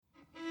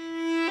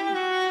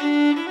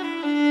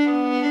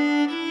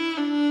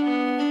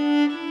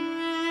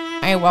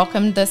I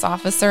welcomed this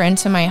officer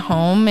into my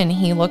home, and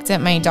he looked at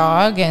my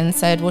dog and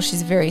said, well,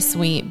 she's very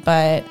sweet,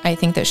 but I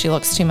think that she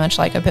looks too much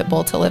like a pit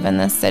bull to live in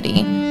this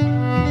city.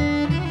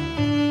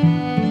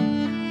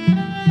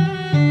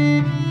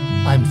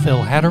 I'm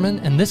Phil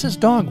Hatterman, and this is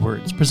Dog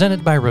Words,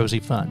 presented by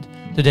Rosie Fund.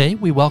 Today,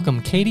 we welcome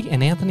Katie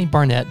and Anthony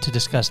Barnett to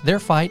discuss their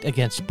fight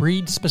against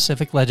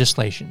breed-specific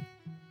legislation.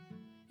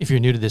 If you're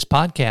new to this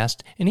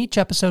podcast, in each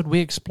episode we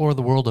explore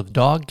the world of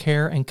dog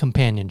care and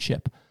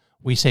companionship.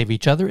 We save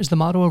each other is the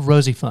motto of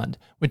Rosie Fund,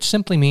 which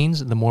simply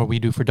means the more we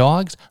do for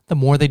dogs, the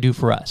more they do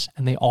for us,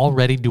 and they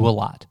already do a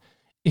lot.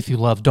 If you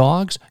love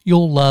dogs,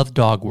 you'll love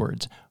Dog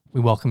Words.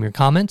 We welcome your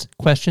comments,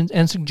 questions,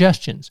 and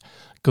suggestions.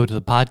 Go to the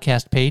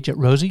podcast page at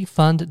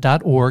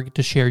rosiefund.org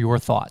to share your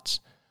thoughts.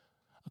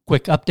 A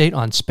quick update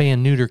on Spay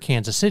and Neuter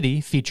Kansas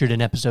City, featured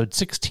in episode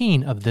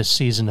 16 of this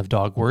season of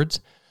Dog Words.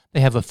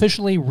 They have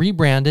officially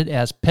rebranded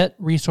as Pet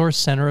Resource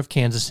Center of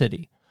Kansas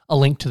City. A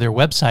link to their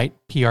website,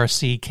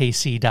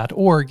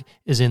 prckc.org,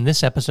 is in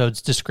this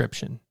episode's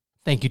description.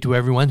 Thank you to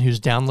everyone who's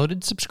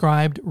downloaded,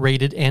 subscribed,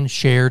 rated, and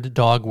shared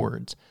Dog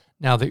Words.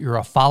 Now that you're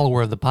a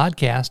follower of the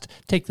podcast,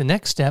 take the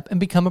next step and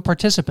become a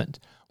participant.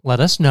 Let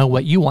us know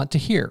what you want to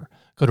hear.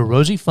 Go to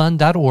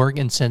rosiefund.org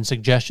and send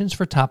suggestions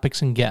for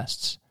topics and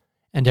guests.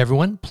 And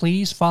everyone,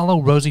 please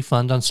follow Rosie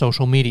Fund on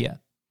social media,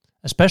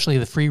 especially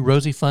the free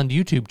Rosie Fund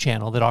YouTube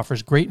channel that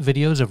offers great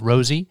videos of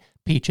Rosie,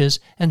 Peaches,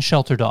 and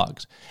shelter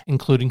dogs,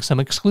 including some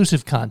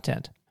exclusive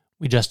content.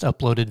 We just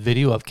uploaded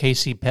video of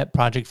KC Pet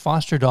Project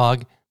foster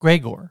dog,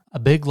 Gregor, a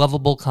big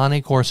lovable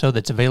Cane Corso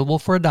that's available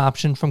for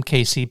adoption from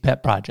KC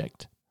Pet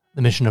Project.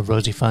 The mission of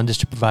Rosie Fund is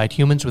to provide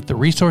humans with the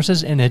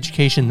resources and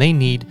education they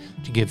need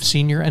to give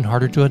senior and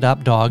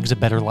harder-to-adopt dogs a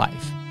better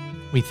life.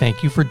 We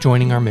thank you for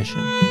joining our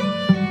mission.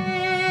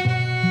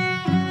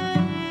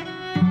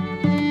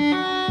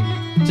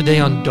 Today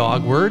on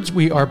Dog Words,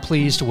 we are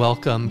pleased to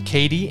welcome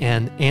Katie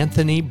and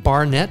Anthony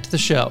Barnett to the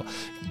show.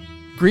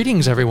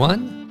 Greetings,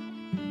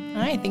 everyone.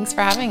 Hi, thanks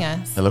for having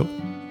us. Hello.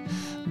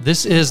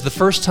 This is the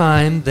first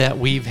time that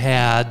we've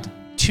had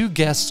two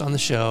guests on the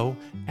show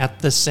at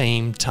the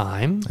same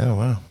time. Oh,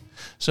 wow.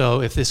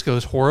 So if this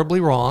goes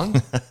horribly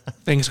wrong,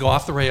 things go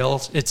off the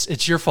rails,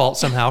 it's your fault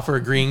somehow for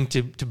agreeing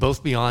to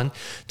both be on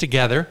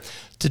together.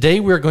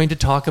 Today we're going to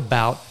talk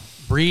about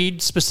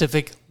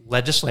breed-specific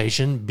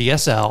legislation,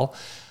 BSL.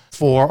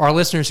 For our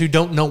listeners who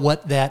don't know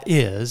what that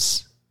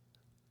is,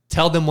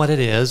 tell them what it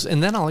is,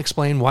 and then I'll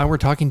explain why we're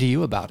talking to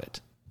you about it.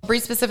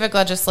 Breed-specific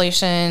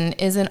legislation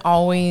isn't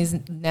always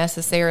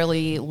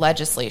necessarily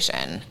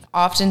legislation.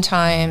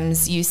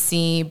 Oftentimes, you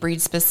see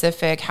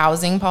breed-specific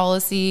housing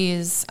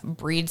policies,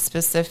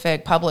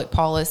 breed-specific public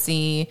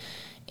policy,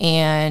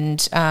 and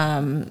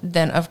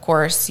then, of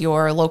course,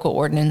 your local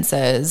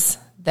ordinances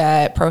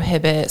that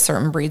prohibit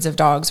certain breeds of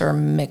dogs or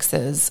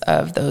mixes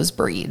of those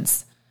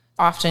breeds.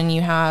 Often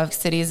you have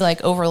cities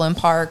like Overland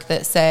Park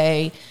that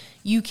say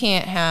you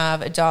can't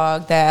have a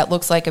dog that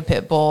looks like a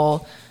pit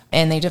bull,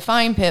 and they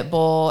define pit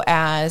bull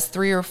as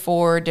 3 or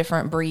 4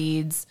 different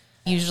breeds,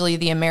 usually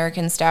the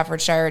American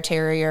Staffordshire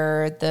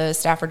Terrier, the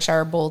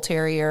Staffordshire Bull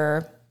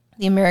Terrier,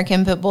 the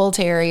American Pit Bull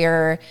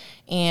Terrier,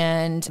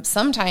 and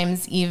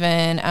sometimes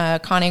even a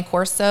Cane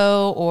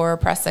Corso or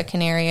Presa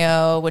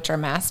Canario, which are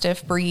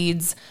Mastiff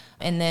breeds.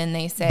 And then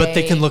they say... But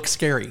they can look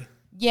scary.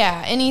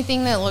 Yeah,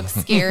 anything that looks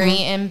scary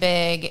and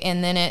big,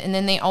 and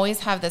then they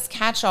always have this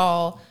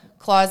catch-all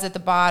clause at the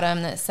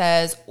bottom that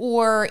says,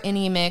 or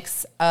any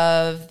mix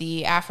of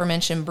the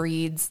aforementioned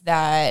breeds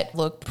that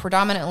look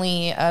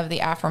predominantly of the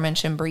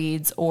aforementioned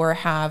breeds or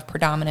have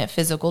predominant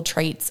physical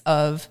traits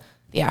of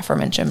the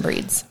aforementioned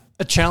breeds.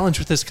 A challenge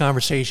with this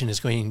conversation is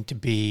going to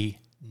be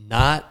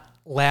not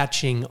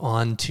latching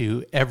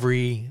onto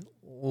every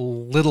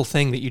little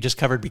thing that you just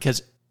covered,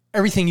 because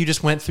everything you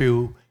just went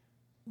through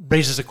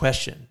raises a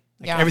question.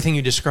 Yeah. Everything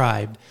you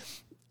described,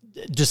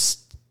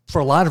 just for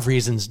a lot of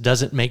reasons,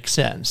 doesn't make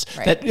sense.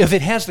 Right. That if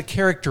it has the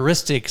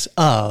characteristics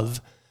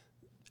of,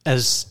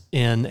 as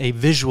in a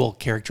visual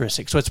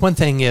characteristic. So it's one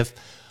thing if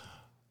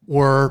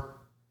we're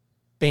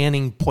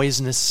banning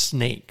poisonous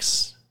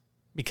snakes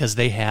because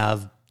they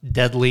have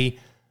deadly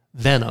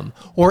venom,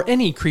 or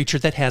any creature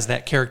that has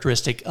that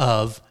characteristic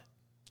of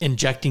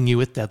injecting you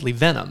with deadly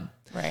venom.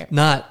 Right.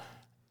 Not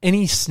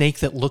any snake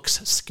that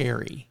looks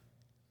scary.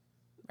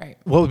 Right.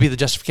 What would be the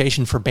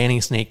justification for banning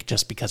a snake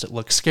just because it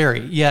looks scary?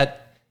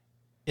 Yet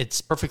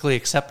it's perfectly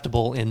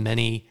acceptable in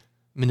many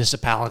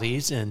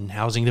municipalities and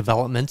housing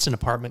developments and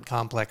apartment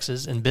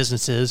complexes and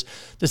businesses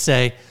to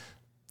say,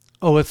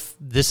 oh, if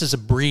this is a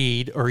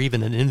breed or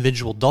even an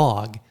individual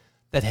dog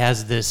that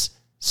has this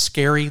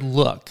scary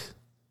look,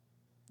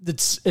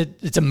 it's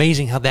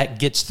amazing how that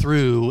gets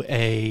through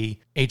a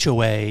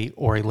HOA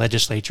or a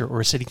legislature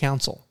or a city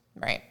council.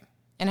 Right.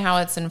 And how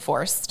it's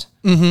enforced.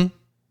 Mm-hmm.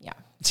 Yeah.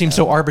 It seems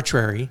so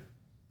arbitrary.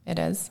 It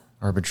is.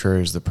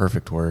 Arbitrary is the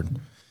perfect word.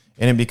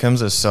 And it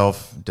becomes a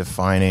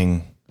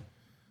self-defining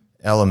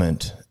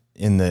element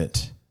in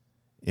that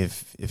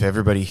if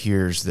everybody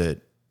hears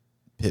that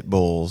pit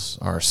bulls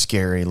are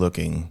scary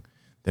looking,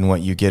 then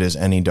what you get is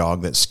any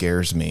dog that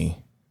scares me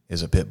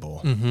is a pit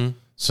bull. Mm-hmm.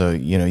 So,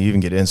 you even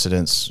get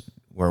incidents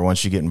where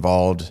once you get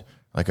involved,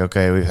 like,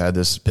 okay, we've had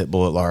this pit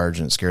bull at large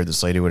and it scared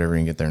this lady, whatever,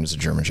 you get there and it's a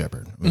German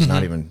Shepherd. It's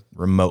not even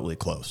remotely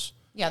close.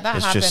 Yeah, that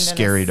it's happened. It's just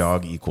scary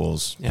dog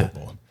equals pit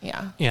bull.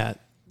 Yeah. Yeah,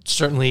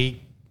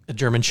 certainly a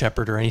German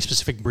Shepherd or any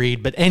specific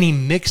breed, but any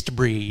mixed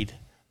breed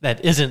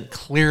that isn't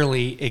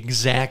clearly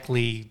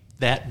exactly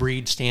that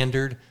breed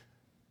standard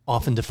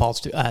often defaults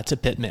to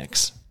pit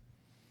mix.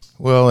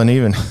 Well, and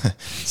even,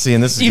 see,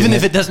 and this is even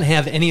if it doesn't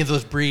have any of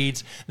those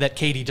breeds that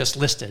Katie just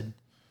listed.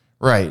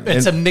 Right.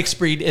 It's a mixed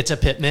breed. It's a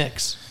pit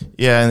mix.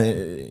 Yeah.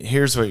 And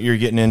here's what you're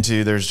getting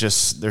into.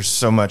 There's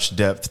so much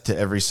depth to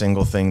every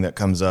single thing that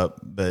comes up,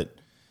 but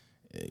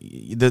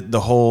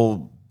the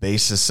whole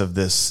basis of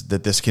this,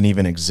 that this can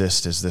even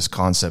exist, is this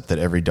concept that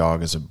every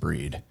dog is a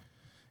breed.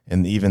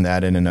 And even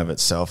that in and of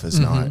itself is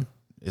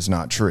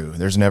not true.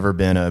 There's never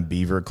been a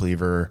beaver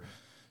cleaver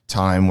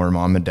time where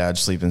mom and dad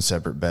sleep in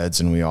separate beds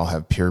and we all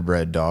have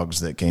purebred dogs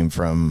that came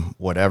from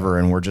whatever,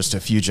 and we're just a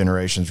few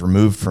generations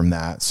removed from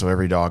that. So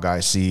every dog I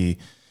see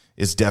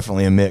is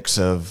definitely a mix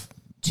of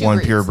one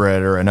breeds.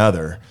 Purebred or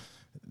another.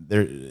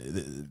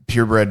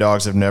 Purebred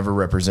dogs have never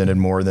represented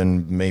more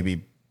than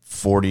maybe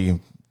 40,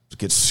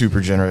 get super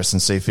generous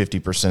and say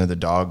 50% of the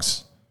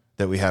dogs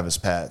that we have as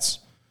pets.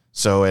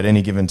 So at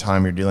any given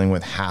time, you're dealing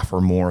with half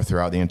or more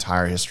throughout the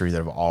entire history that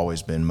have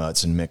always been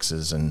mutts and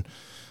mixes and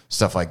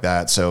stuff like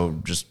that.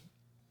 So just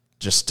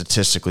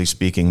statistically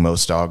speaking,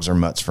 most dogs are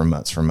mutts from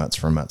mutts from mutts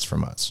from mutts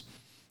from mutts.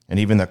 And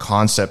even the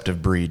concept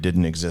of breed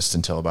didn't exist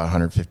until about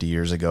 150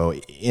 years ago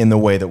in the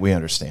way that we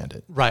understand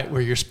it. Right,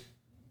 where you're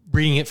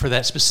breeding it for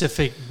that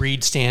specific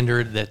breed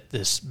standard, that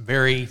this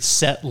very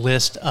set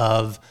list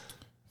of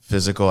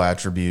physical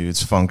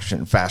attributes,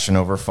 function, fashion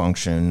over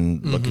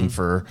function, looking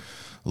for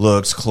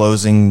looks,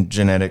 closing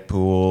genetic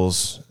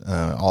pools.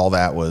 All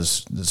that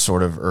was the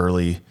sort of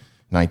early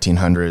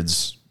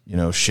 1900s,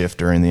 shift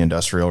during the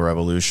Industrial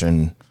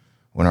Revolution,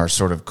 when our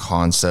sort of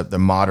concept, the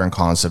modern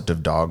concept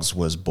of dogs,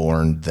 was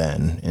born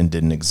then and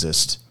didn't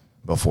exist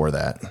before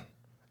that,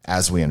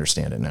 as we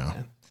understand it now.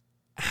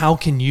 How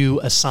can you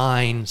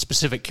assign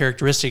specific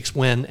characteristics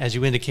when, as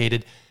you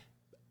indicated,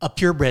 a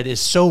purebred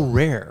is so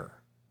rare?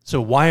 So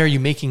why are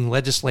you making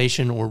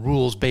legislation or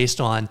rules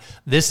based on,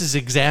 this is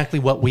exactly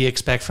what we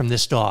expect from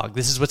this dog,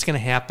 this is what's going to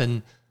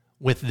happen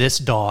with this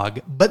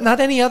dog, but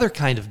not any other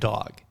kind of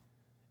dog?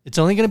 It's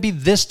only going to be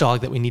this dog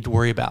that we need to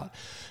worry about.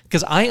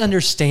 Because I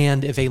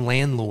understand if a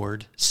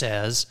landlord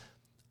says,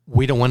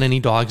 we don't want any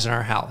dogs in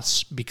our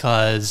house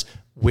because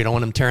we don't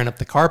want them tearing up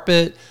the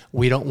carpet,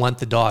 we don't want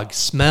the dog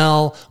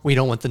smell, we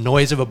don't want the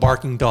noise of a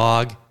barking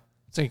dog.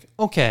 It's like,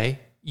 okay,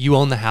 you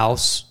own the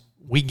house,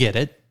 we get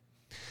it.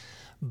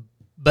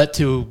 But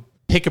to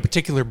pick a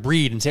particular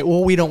breed and say,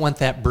 well, we don't want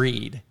that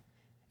breed.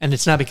 And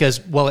it's not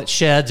because, well, it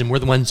sheds and we're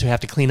the ones who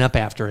have to clean up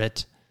after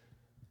it.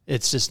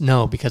 It's just,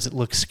 no, because it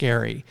looks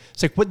scary.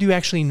 It's like, what do you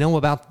actually know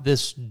about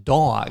this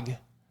dog?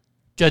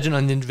 Judging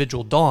on the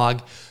individual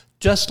dog,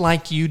 just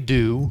like you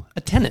do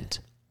a tenant.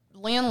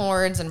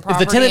 Landlords and property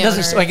owners. If the tenant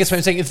owners. I guess what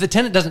I'm saying, if the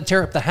tenant doesn't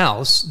tear up the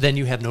house, then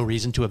you have no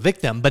reason to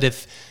evict them. But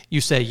if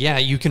you say, yeah,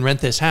 you can rent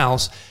this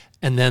house,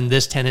 and then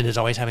this tenant is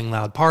always having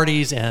loud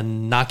parties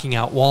and knocking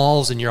out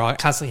walls, and you're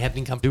constantly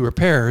having to come do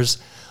repairs,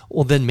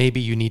 well, then maybe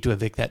you need to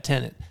evict that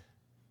tenant.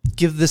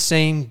 Give the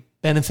same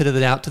benefit of the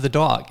doubt to the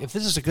dog. If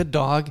this is a good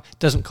dog,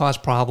 doesn't cause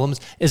problems,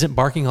 isn't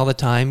barking all the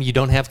time, you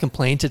don't have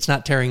complaints, it's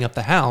not tearing up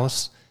the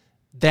house,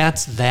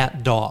 that's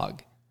that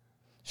dog.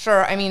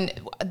 Sure. I mean,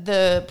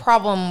 the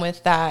problem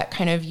with that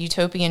kind of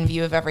utopian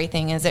view of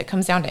everything is it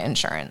comes down to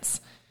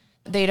insurance.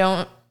 They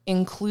don't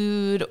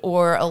include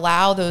or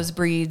allow those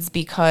breeds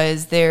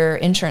because their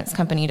insurance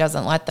company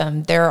doesn't let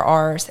them. There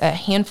are a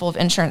handful of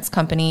insurance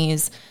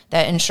companies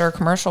that insure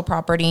commercial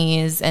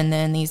properties and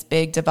then these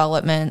big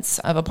developments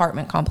of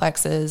apartment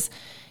complexes,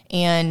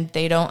 and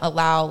they don't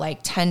allow like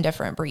 10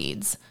 different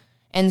breeds.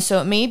 And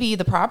so maybe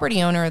the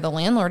property owner or the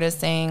landlord is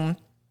saying,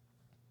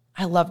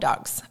 I love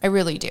dogs. I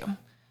really do.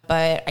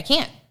 But I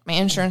can't. My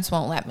insurance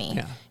won't let me.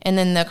 Yeah. And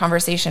then the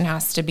conversation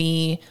has to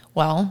be,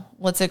 well,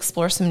 let's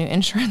explore some new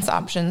insurance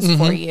options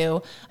for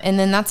you. And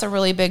then that's a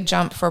really big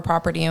jump for a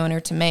property owner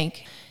to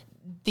make.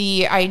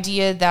 The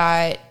idea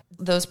that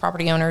those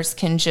property owners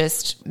can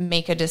just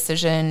make a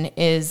decision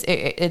is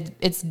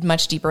it's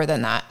much deeper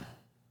than that.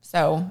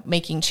 So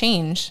making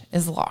change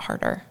is a lot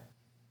harder.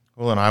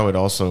 Well, and I would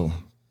also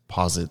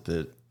posit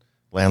that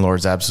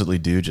landlords absolutely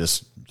do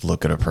just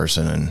look at a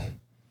person and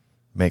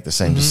make the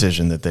same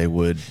decision that they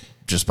would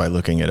just by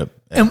looking at a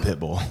pit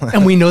bull.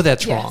 And we know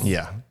that's wrong.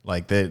 Yeah.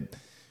 Like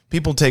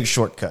people take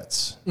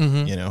shortcuts,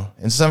 and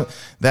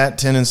that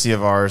tendency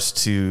of ours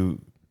to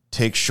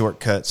take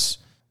shortcuts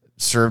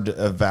served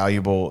a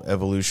valuable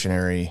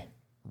evolutionary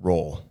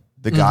role.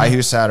 The guy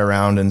who sat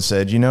around and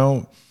said,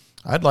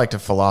 I'd like to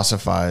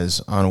philosophize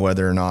on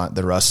whether or not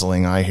the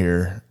rustling I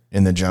hear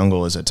in the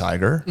jungle is a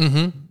tiger.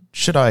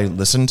 Should I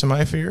listen to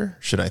my fear?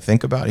 Should I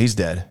think about it? He's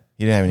dead.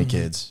 He didn't have any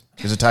kids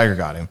because a tiger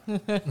got him.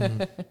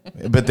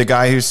 But the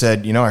guy who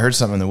said, I heard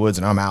something in the woods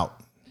and I'm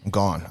out. I'm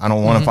gone. I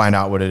don't want to find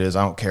out what it is.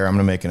 I don't care. I'm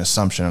going to make an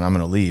assumption and I'm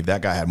going to leave.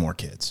 That guy had more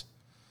kids.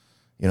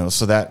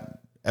 So that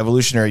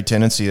evolutionary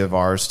tendency of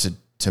ours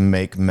to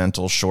make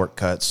mental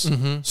shortcuts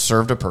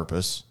served a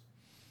purpose.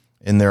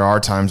 And there are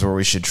times where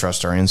we should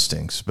trust our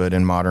instincts. But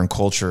in modern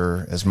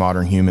culture, as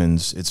modern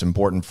humans, it's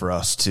important for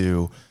us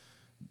to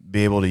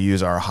be able to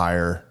use our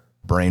higher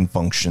brain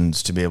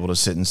functions to be able to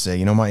sit and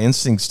say, my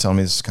instincts tell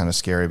me this is kind of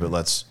scary, but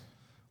let's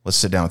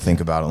sit down and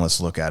think about it, and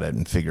let's look at it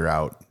and figure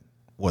out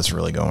what's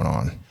really going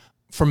on.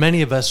 For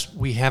many of us,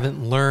 we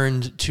haven't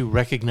learned to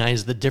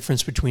recognize the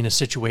difference between a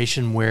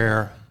situation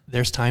where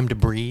there's time to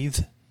breathe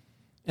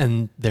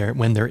and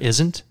when there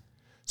isn't.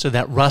 So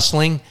that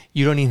rustling,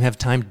 you don't even have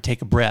time to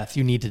take a breath.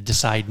 You need to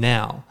decide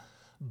now.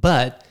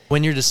 But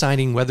when you're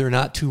deciding whether or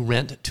not to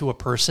rent to a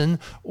person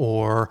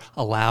or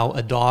allow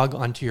a dog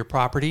onto your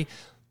property,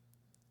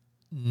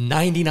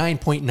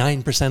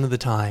 99.9% of the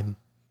time,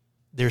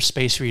 there's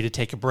space for you to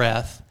take a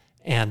breath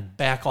and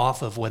back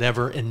off of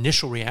whatever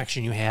initial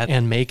reaction you had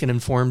and make an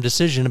informed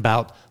decision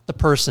about the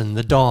person,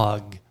 the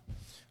dog.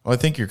 Well, I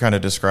think you're kind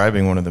of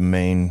describing one of the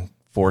main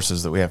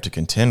forces that we have to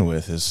contend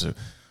with is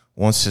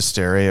once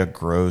hysteria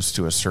grows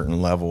to a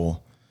certain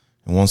level,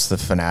 and once the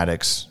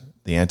fanatics,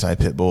 the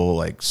anti-pit bull,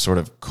 like sort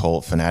of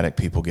cult fanatic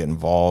people get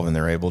involved and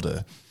they're able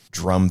to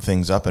drum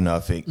things up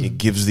enough, it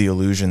gives the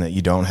illusion that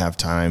you don't have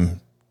time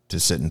to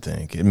sit and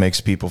think. It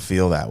makes people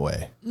feel that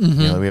way.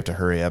 We have to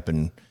hurry up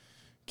and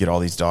get all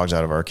these dogs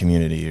out of our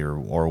community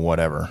or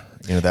whatever.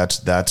 That's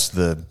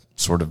the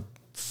sort of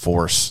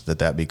force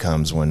that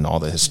becomes when all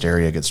the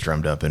hysteria gets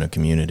drummed up in a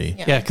community.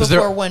 Yeah,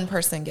 before one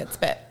person gets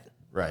bit.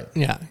 Right.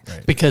 Yeah.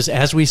 Right. Because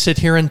as we sit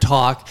here and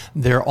talk,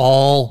 they're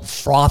all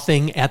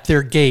frothing at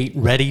their gate,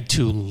 ready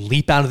to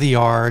leap out of the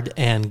yard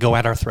and go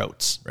at our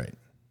throats. Right.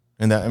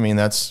 And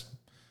that's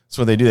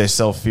what they do. They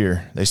sell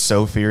fear. They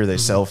sow fear. They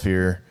sell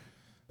fear.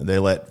 They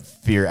let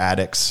fear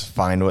addicts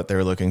find what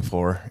they're looking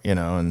for,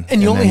 and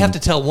you only have to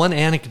tell one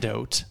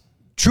anecdote,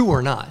 true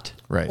or not.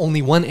 Right.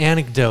 Only one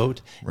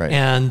anecdote. Right.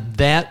 And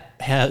that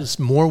has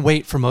more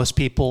weight for most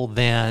people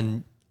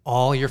than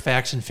all your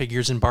facts and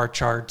figures and bar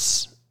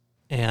charts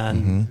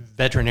and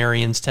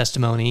veterinarians'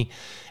 testimony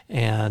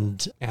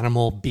and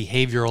animal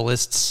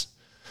behavioralists.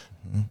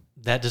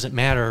 That doesn't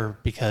matter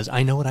because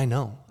I know what I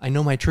know. I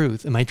know my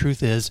truth. And my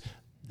truth is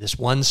this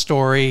one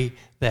story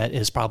that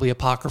is probably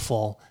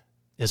apocryphal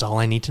is all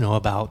I need to know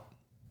about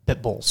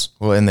pit bulls.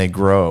 Well, and they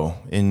grow.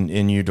 In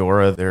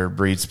Eudora, their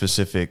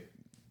breed-specific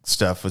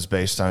stuff was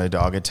based on a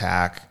dog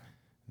attack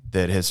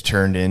that has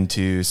turned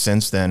into,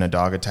 since then, a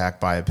dog attack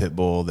by a pit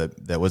bull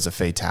that was a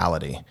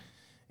fatality.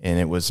 And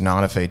it was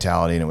not a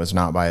fatality, and it was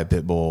not by a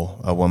pit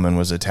bull. A woman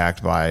was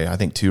attacked by, I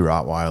think, 2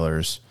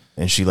 Rottweilers,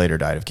 and she later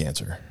died of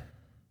cancer.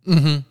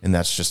 And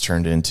that's just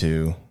turned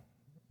into,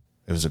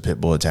 it was a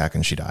pit bull attack,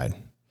 and she died.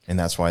 And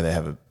that's why they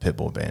have a pit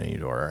bull ban in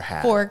Eudora. Or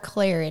had. For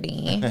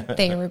clarity,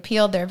 they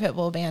repealed their pit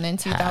bull ban in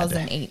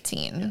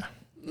 2018.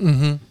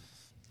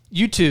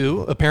 You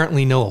two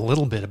apparently know a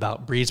little bit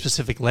about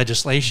breed-specific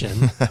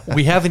legislation.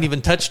 We haven't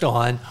even touched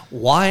on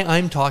why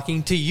I'm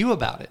talking to you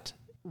about it.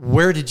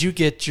 Where did you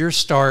get your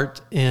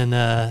start in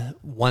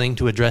wanting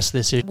to address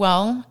this issue?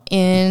 Well,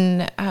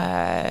 in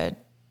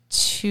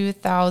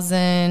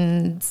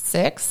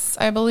 2006,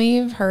 I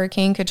believe,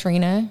 Hurricane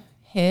Katrina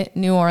hit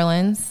New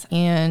Orleans,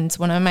 and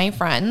one of my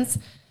friends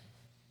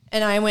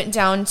and I went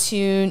down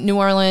to New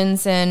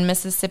Orleans and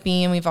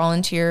Mississippi, and we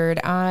volunteered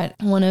at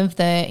one of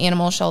the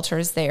animal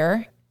shelters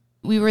there.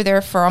 We were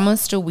there for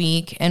almost a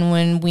week, and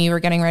when we were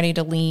getting ready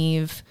to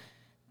leave,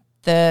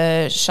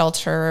 the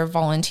shelter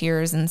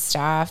volunteers and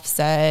staff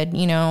said,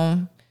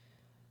 no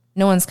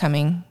one's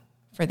coming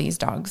for these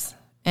dogs.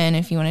 And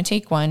if you want to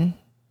take one,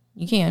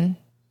 you can.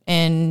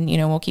 And,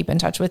 we'll keep in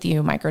touch with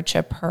you,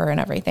 microchip her and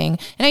everything.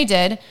 And I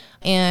did.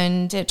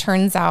 And it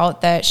turns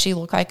out that she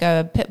looked like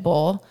a pit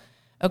bull,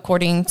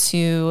 according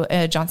to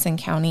a Johnson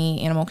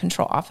County animal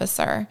control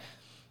officer.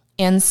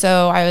 And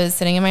so I was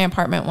sitting in my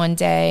apartment one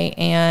day,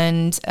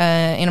 and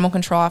an animal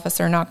control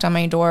officer knocked on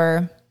my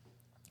door.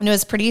 And it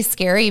was pretty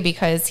scary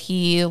because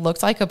he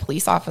looked like a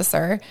police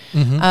officer.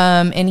 Mm-hmm.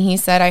 And he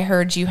said, "I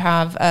heard you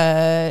have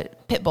a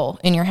pit bull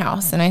in your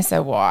house." And I said,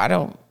 "Well, I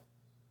don't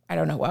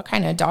know what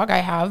kind of dog I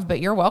have, but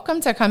you're welcome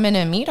to come in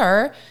and meet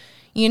her,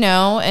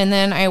 And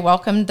then I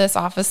welcomed this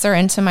officer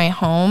into my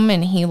home,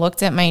 and he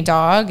looked at my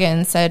dog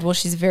and said, "Well,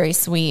 she's very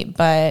sweet,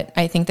 but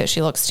I think that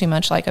she looks too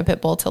much like a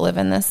pit bull to live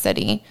in this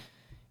city."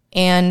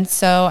 And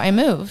so I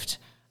moved.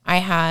 I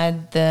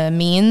had the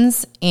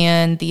means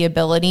and the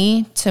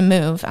ability to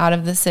move out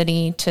of the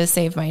city to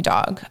save my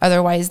dog.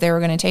 Otherwise, they were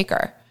going to take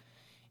her.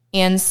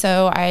 And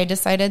so I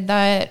decided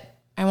that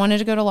I wanted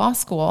to go to law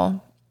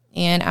school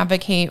and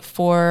advocate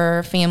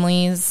for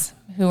families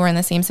who are in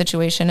the same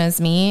situation as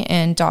me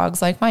and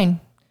dogs like mine.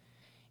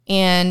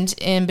 And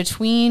in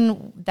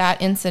between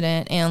that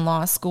incident and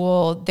law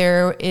school,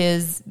 I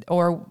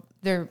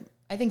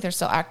think they're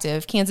still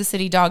active, Kansas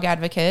City Dog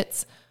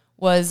Advocates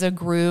was a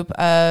group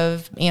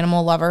of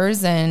animal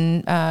lovers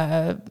and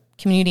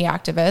community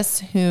activists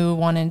who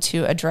wanted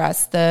to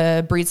address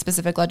the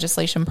breed-specific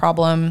legislation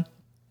problem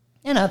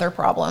and other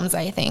problems,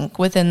 I think,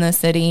 within the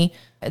city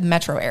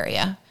metro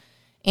area.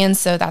 And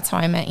so that's how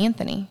I met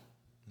Anthony.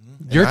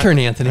 Your turn,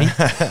 Anthony.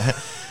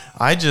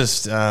 I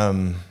just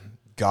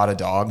got a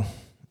dog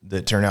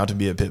that turned out to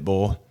be a pit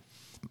bull.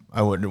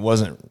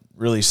 Wasn't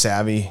really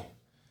savvy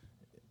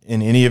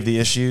in any of the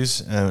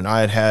issues, and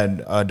I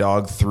had a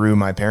dog through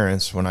my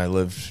parents when I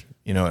lived,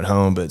 at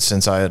home. But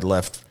since I had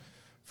left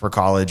for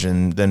college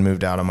and then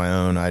moved out on my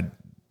own, I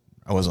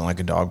wasn't like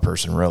a dog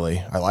person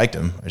really. I liked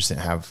him, I just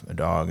didn't have a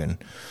dog, and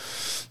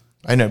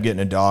I ended up getting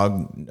a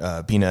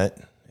dog, Peanut,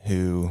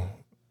 who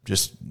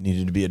just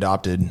needed to be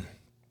adopted.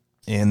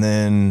 And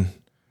then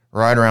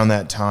right around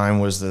that time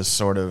was this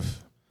sort of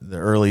the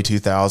early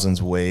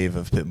 2000s wave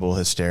of pit bull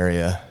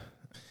hysteria.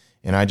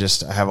 And I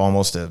have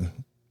almost a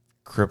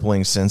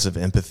crippling sense of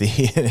empathy.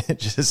 It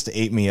just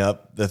ate me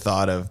up, the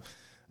thought of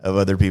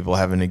other people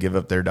having to give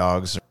up their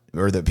dogs,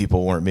 or that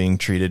people weren't being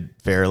treated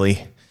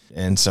fairly.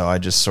 And so I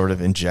just sort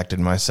of injected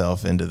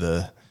myself into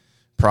the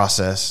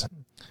process.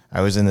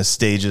 I was in the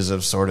stages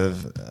of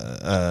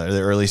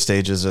the early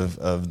stages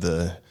of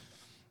the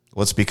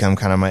what's become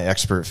kind of my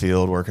expert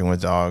field, working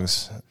with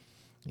dogs.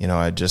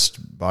 I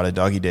just bought a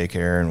doggy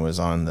daycare and was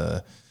on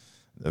the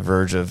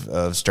verge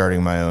of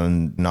starting my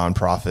own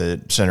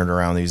nonprofit centered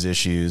around these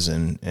issues.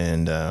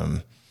 And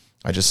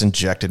I just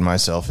injected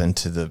myself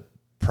into the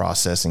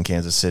process in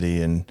Kansas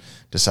City and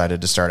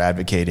decided to start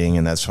advocating.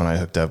 And that's when I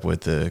hooked up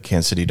with the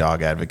Kansas City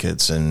Dog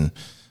Advocates, and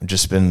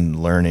just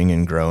been learning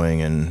and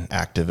growing and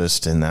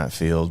activist in that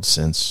field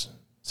since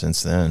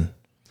then.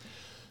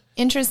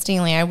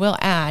 Interestingly, I will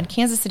add,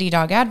 Kansas City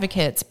Dog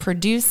Advocates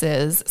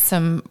produces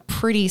some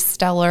pretty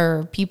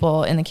stellar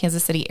people in the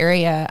Kansas City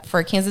area.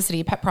 For Kansas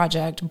City Pet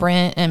Project,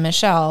 Brent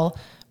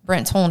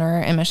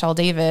Tollner and Michelle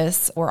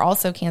Davis were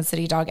also Kansas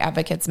City Dog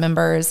Advocates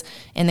members,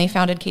 and they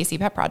founded KC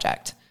Pet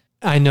Project.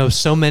 I know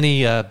so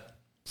many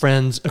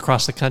friends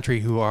across the country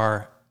who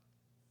are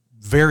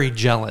very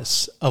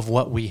jealous of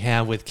what we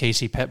have with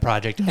KC Pet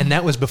Project, and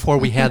that was before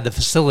we had the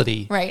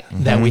facility right.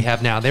 that we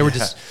have now. They were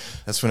just...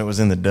 That's when it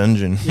was in the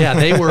dungeon. Yeah,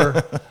 they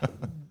were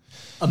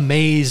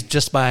amazed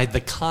just by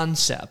the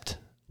concept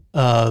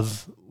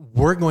of,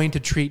 we're going to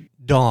treat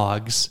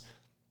dogs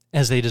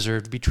as they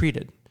deserve to be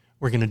treated.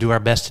 We're going to do our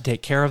best to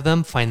take care of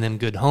them, find them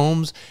good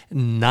homes,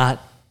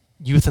 not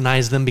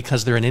euthanize them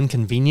because they're an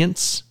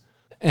inconvenience,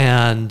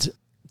 and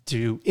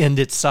to end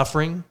its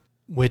suffering,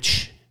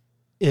 which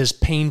is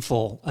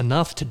painful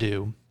enough to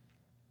do.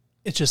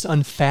 It's just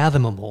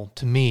unfathomable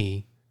to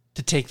me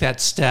to take that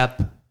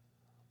step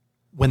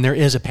when there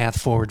is a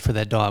path forward for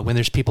that dog, when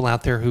there's people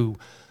out there who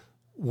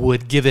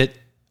would give it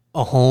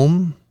a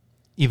home,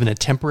 even a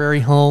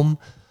temporary home,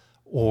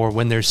 or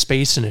when there's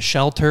space in a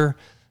shelter.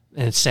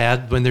 And it's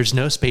sad when there's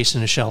no space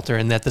in a shelter,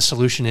 and that the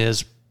solution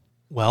is,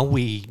 well,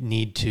 we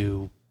need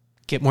to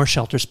get more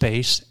shelter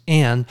space,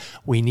 and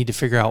we need to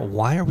figure out,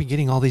 why are we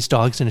getting all these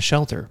dogs in a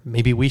shelter?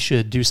 Maybe we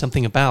should do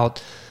something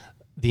about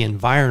the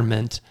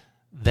environment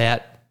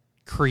that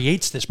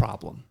creates this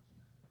problem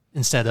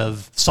instead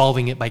of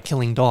solving it by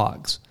killing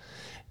dogs.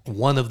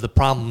 One of the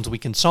problems we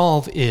can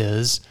solve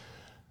is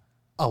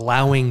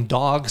allowing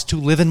dogs to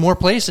live in more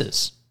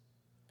places.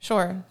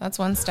 Sure, that's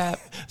one step.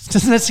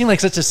 Doesn't that seem like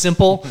such a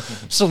simple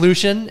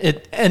solution?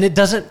 It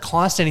doesn't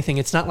cost anything.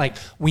 It's not like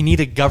we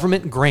need a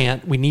government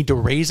grant, we need to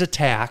raise a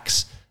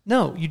tax.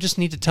 No, you just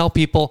need to tell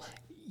people,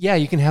 yeah,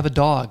 you can have a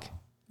dog.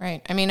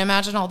 Right. I mean,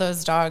 imagine all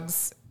those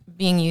dogs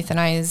being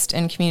euthanized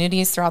in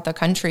communities throughout the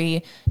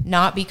country,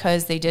 not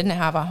because they didn't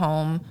have a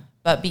home,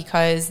 but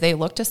because they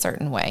looked a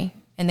certain way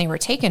and they were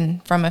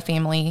taken from a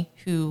family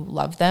who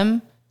loved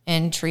them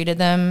and treated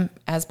them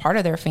as part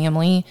of their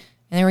family,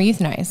 and they were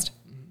euthanized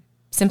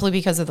simply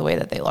because of the way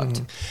that they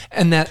looked.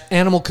 And that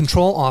animal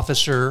control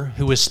officer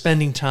who was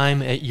spending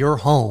time at your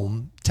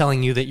home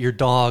telling you that your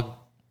dog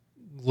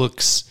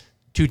looks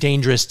too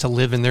dangerous to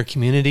live in their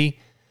community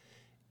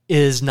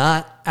is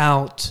not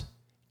out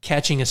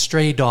catching a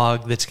stray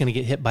dog that's going to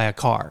get hit by a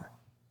car.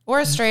 Or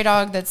a stray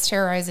dog that's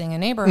terrorizing a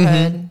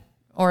neighborhood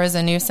or is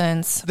a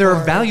nuisance. There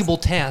are valuable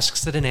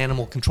tasks that an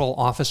animal control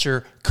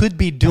officer could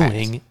be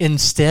doing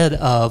instead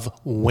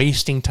of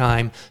wasting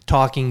time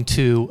talking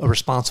to a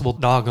responsible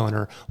dog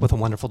owner with a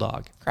wonderful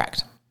dog.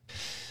 Correct.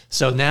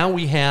 So now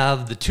we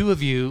have the two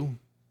of you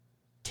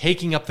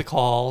taking up the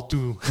call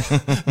to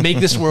make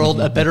this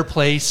world a better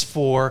place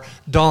for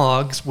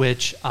dogs,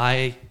 which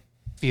I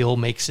feel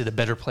makes it a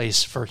better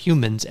place for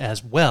humans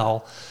as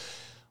well.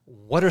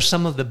 What are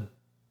some of the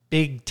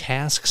big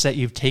tasks that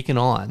you've taken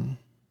on?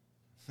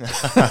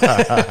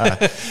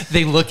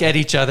 They look at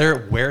each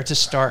other, where to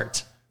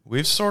start.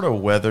 We've sort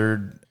of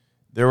weathered,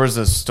 there was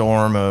a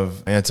storm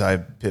of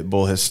anti-pit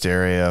bull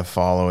hysteria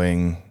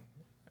following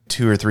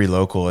 2 or 3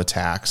 local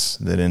attacks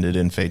that ended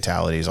in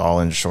fatalities, all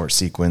in short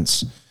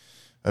sequence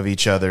of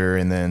each other.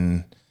 And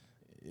then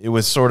it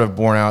was sort of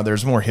borne out.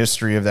 There's more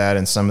history of that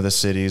in some of the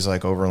cities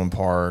like Overland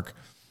Park,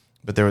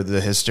 but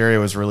the hysteria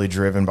was really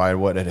driven by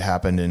what had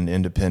happened in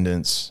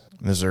Independence,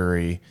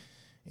 Missouri.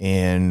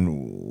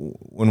 And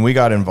when we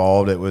got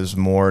involved, it was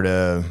more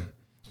to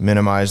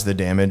minimize the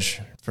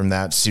damage from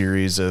that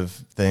series of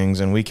things.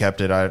 And we kept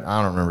it, I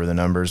don't remember the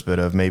numbers, but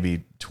of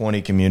maybe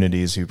 20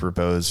 communities who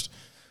proposed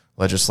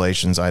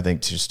legislations, I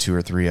think just 2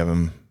 or 3 of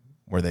them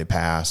where they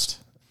passed.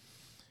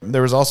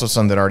 There was also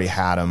some that already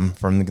had them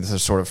from the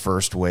sort of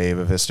first wave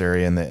of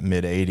hysteria in the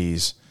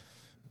mid-'80s.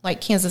 Like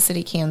Kansas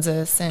City,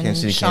 Kansas, and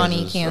Kansas City,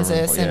 Shawnee,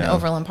 Kansas, and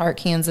Overland Park,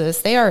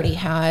 Kansas. They already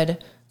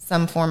had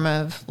some form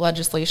of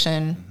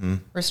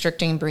legislation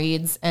restricting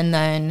breeds, and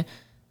then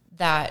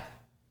that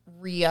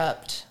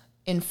re-upped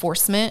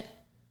enforcement.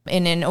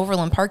 And in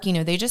Overland Park,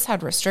 they just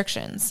had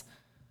restrictions.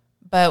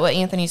 But what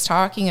Anthony's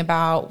talking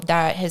about,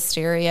 that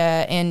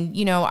hysteria, and,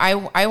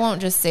 I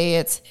won't just say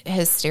it's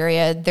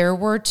hysteria. There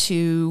were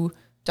 2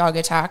 dog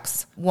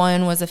attacks.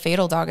 One was a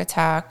fatal dog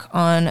attack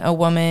on a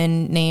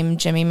woman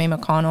named Jimmy Mae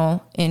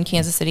McConnell in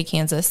Kansas City,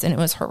 Kansas, and it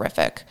was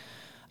horrific.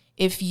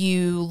 If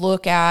you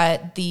look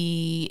at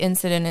the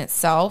incident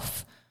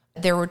itself,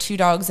 there were 2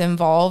 dogs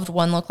involved.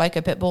 One looked like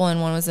a pit bull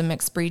and one was a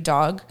mixed breed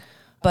dog.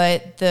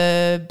 But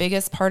the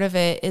biggest part of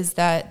it is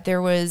that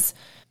there was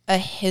a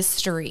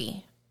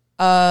history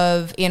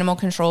of animal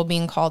control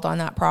being called on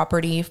that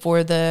property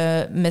for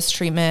the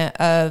mistreatment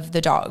of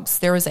the dogs.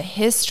 There was a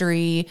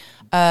history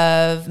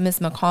of Miss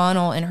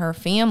McConnell and her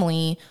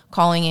family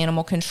calling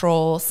animal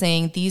control,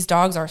 saying, these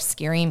dogs are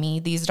scaring me.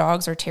 These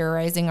dogs are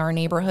terrorizing our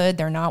neighborhood.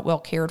 They're not well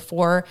cared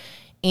for.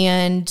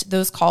 And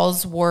those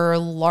calls were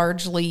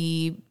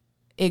largely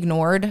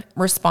ignored,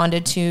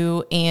 responded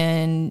to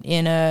in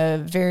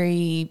a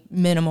very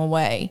minimal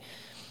way.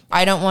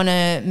 I don't want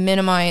to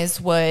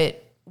minimize what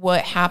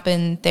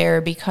happened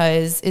there,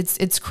 because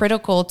it's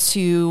critical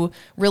to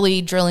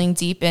really drilling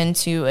deep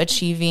into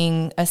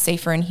achieving a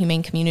safer and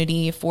humane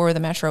community for the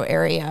metro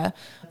area.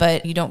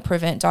 But you don't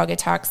prevent dog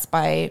attacks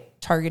by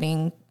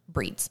targeting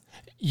breeds.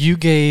 You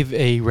gave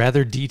a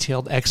rather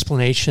detailed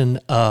explanation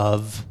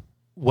of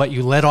what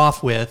you led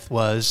off with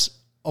was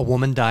a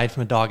woman died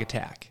from a dog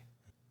attack.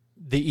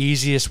 The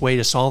easiest way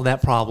to solve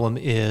that problem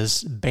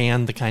is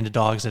ban the kind of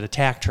dogs that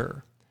attacked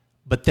her.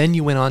 But then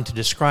you went on to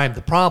describe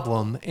the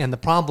problem, and the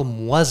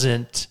problem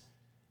wasn't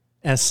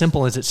as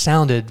simple as it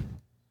sounded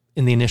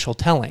in the initial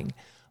telling.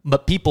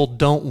 But people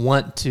don't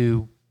want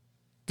to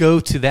go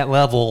to that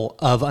level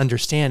of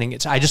understanding.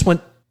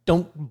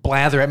 Don't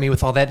blather at me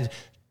with all that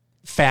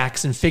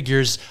facts and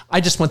figures.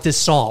 I just want this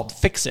solved.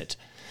 Fix it.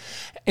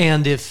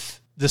 And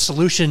if the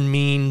solution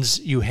means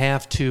you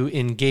have to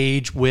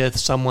engage with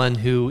someone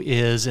who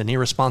is an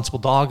irresponsible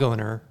dog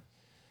owner,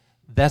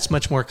 that's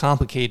much more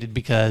complicated,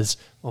 because,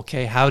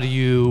 okay, how do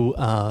you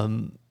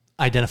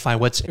identify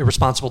what's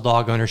irresponsible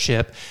dog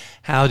ownership?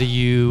 How do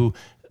you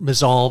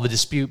resolve a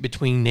dispute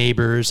between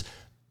neighbors?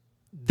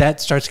 That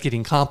starts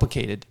getting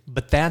complicated.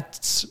 But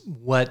that's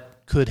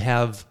what could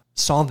have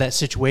solved that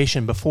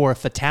situation before a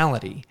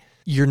fatality.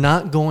 You're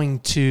not going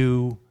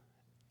to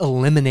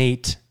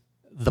eliminate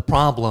the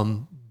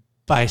problem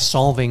by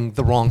solving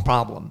the wrong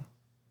problem.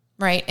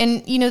 Right.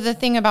 And, the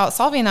thing about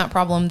solving that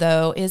problem,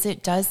 though, is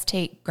it does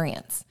take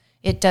grants.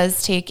 It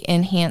does take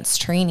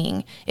enhanced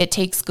training. It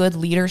takes good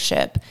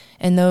leadership.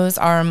 And those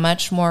are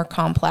much more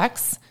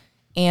complex,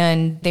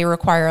 and they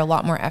require a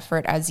lot more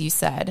effort, as you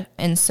said.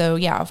 And so,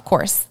 yeah, of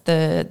course,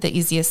 the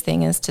easiest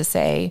thing is to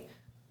say,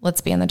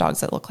 let's ban the dogs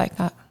that look like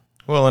that.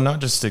 Well, and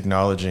not just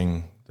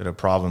acknowledging that a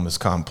problem is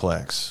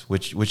complex,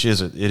 which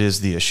is it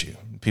is the issue.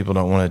 People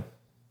don't want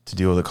to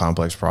deal with a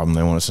complex problem.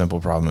 They want a simple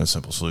problem and a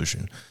simple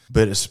solution.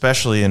 But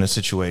especially in a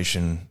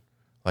situation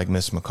like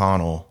Miss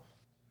McConnell,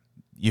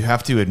 you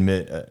have to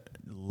admit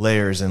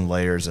layers and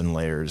layers and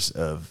layers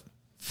of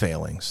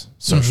failings,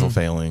 social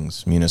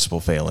failings, municipal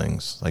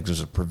failings. Like, there's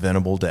a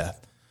preventable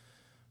death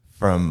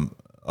from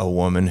a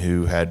woman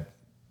who had,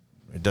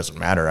 it doesn't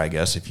matter, I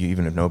guess,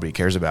 even if nobody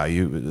cares about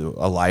you,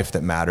 a life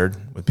that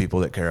mattered with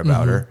people that care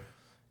about her.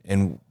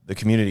 And the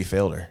community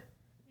failed her.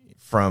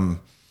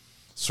 From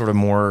sort of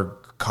more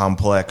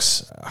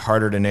complex,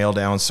 harder to nail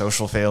down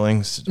social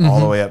failings, all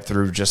the way up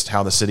through just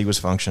how the city was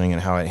functioning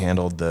and how it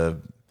handled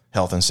the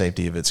health and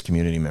safety of its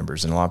community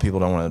members. And a lot of people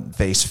don't want to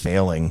face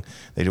failing.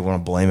 They do want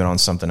to blame it on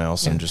something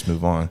else and just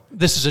move on.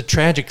 This is a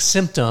tragic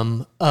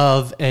symptom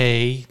of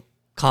a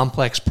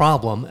complex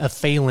problem, a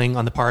failing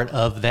on the part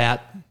of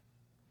that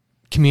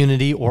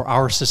community or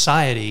our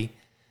society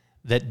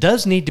that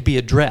does need to be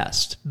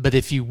addressed. But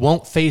if you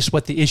won't face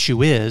what the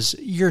issue is,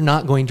 you're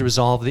not going to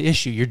resolve the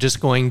issue. You're just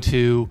going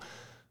to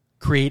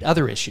create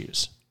other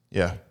issues.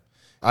 Yeah.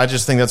 I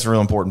just think that's a real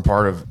important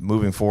part of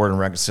moving forward in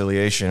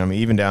reconciliation. I mean,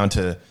 even down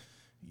to,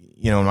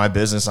 in my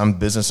business, I'm a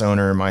business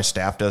owner. My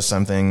staff does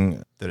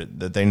something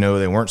that they know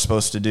they weren't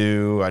supposed to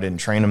do. I didn't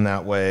train them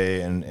that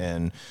way.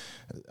 And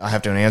I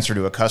have to answer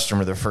to a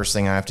customer. The first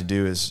thing I have to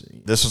do is,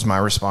 this was my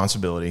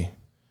responsibility.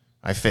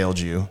 I failed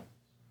you.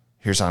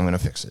 Here's how I'm going to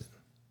fix it.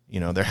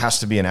 There has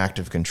to be an act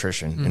of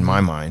contrition in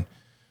my mind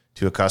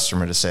to a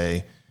customer to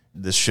say,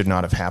 this should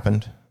not have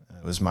happened.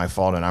 It was my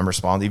fault and I'm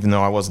responsible. Even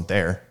though I wasn't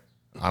there,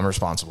 I'm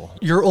responsible.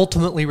 You're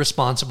ultimately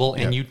responsible,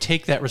 and you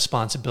take that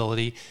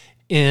responsibility.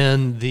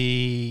 In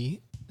the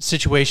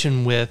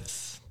situation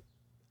with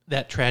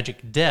that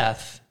tragic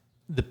death,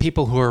 the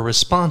people who are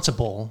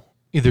responsible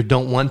either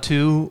don't want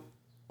to,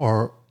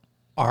 or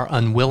are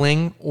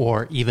unwilling,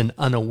 or even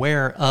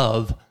unaware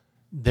of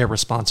their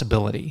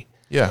responsibility.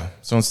 Yeah.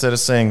 So instead of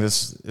saying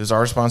this is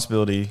our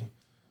responsibility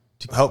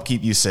to help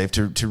keep you safe,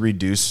 to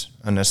reduce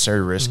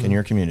unnecessary risk in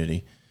your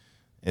community.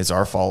 It's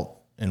our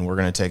fault, and we're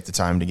going to take the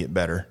time to get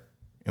better,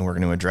 and we're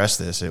going to address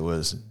this. It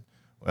was,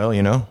 well,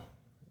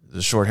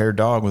 the short-haired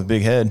dog with a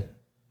big head.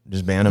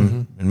 Just ban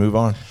them and move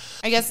on.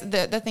 I guess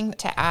the thing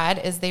to add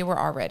is they were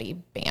already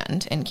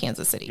banned in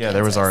Kansas City. Yeah,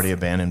 there was already a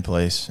ban in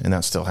place, and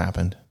that still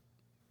happened.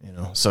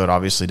 So it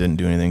obviously didn't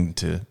do anything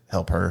to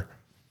help her.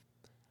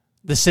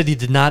 The city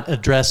did not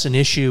address an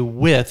issue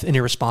with an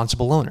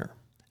irresponsible owner.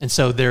 And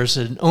so there's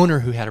an owner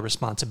who had a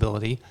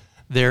responsibility.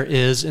 There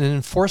is an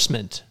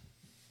enforcement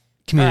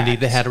community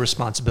that had a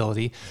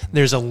responsibility.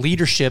 There's a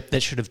leadership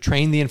that should have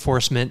trained the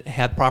enforcement,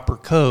 had proper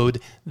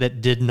code,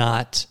 that did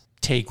not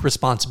take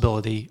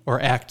responsibility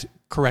or act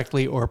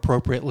correctly or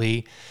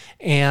appropriately.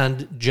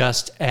 And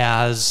just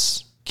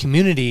as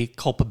community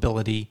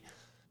culpability,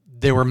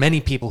 there were many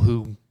people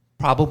who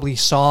probably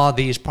saw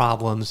these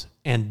problems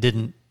and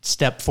didn't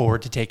step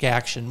forward to take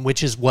action,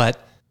 which is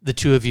what the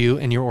two of you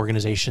and your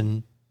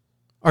organization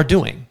are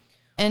doing.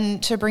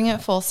 And to bring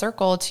it full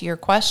circle to your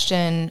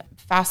question,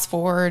 fast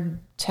forward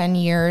 10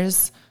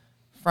 years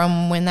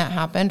from when that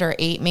happened, or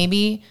 8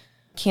 maybe,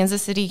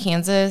 Kansas City,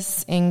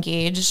 Kansas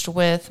engaged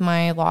with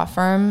my law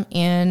firm,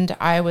 and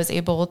I was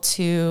able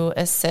to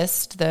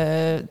assist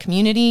the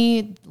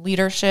community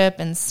leadership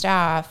and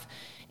staff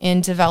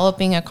in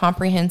developing a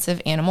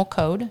comprehensive animal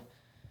code,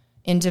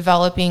 in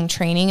developing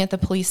training at the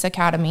police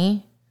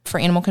academy for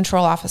animal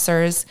control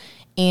officers,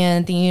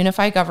 and the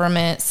unified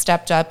government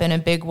stepped up in a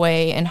big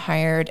way and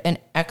hired an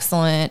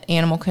excellent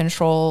animal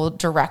control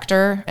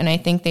director, and I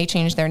think they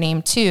changed their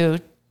name to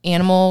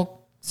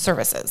Animal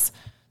Services.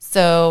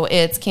 So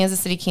it's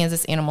Kansas City,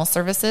 Kansas Animal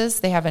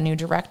Services. They have a new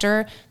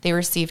director. They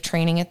receive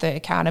training at the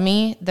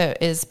academy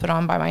that is put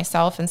on by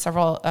myself and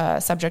several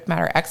subject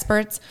matter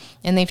experts.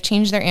 And they've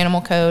changed their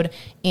animal code,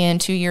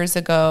 and 2 years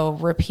ago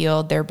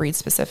repealed their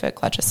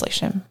breed-specific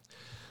legislation.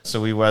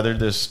 So we weathered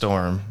this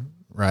storm,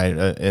 right,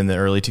 in the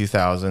early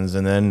 2000s.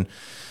 And then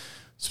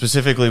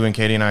specifically when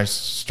Katie and I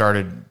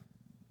started,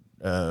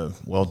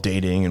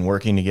 dating and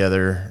working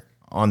together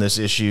on this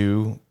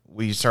issue,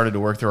 we started to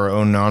work through our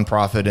own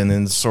nonprofit, and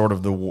then sort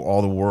of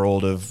all the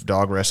world of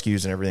dog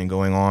rescues and everything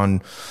going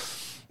on,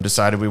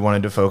 decided we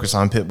wanted to focus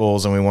on pit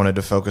bulls, and we wanted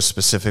to focus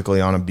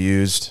specifically on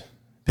abused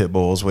pit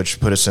bulls, which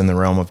put us in the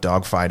realm of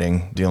dog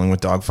fighting, dealing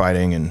with dog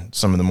fighting and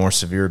some of the more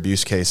severe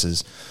abuse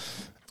cases.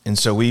 And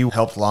so we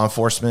helped law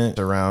enforcement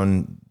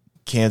around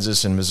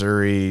Kansas and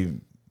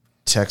Missouri,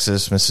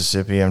 Texas,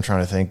 Mississippi. I'm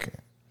trying to think.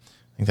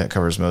 I think that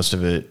covers most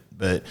of it.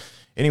 But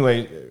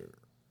anyway,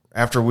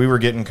 after we were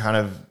getting kind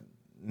of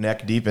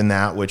neck deep in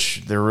that,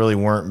 which there really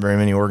weren't very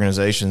many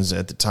organizations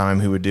at the time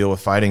who would deal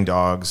with fighting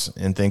dogs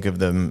and think of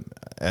them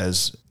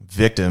as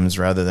victims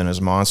rather than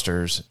as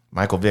monsters,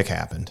 Michael Vick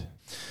happened.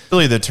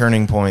 Really the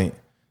turning point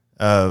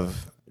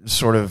of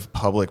sort of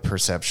public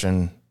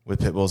perception with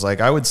pit bulls.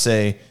 Like, I would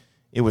say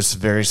it was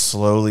very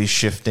slowly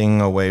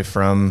shifting away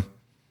from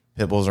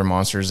pit bulls are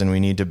monsters and we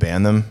need to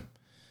ban them.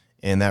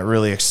 And that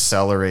really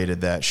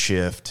accelerated that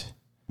shift,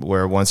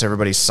 where once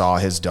everybody saw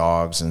his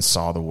dogs and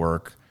saw the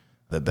work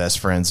that Best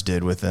Friends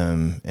did with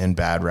them and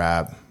Bad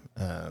Rap,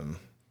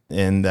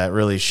 and that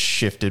really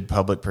shifted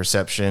public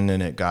perception,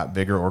 and it got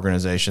bigger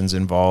organizations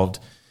involved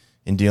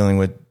in dealing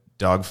with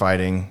dog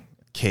fighting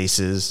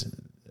cases,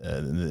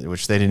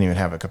 which they didn't even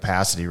have a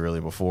capacity really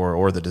before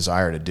or the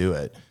desire to do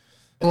it.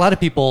 A lot of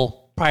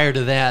people prior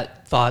to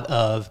that thought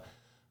of,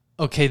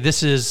 okay,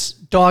 this is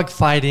dog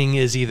fighting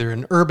is either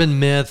an urban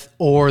myth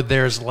or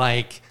there's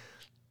like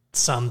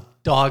some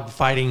dog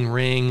fighting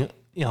ring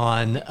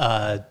on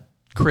a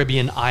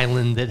Caribbean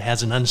island that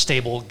has an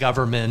unstable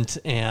government.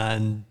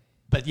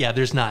 But yeah,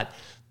 there's not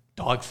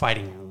dog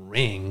fighting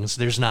rings.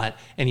 There's not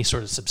any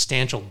sort of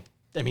substantial,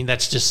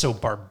 that's just so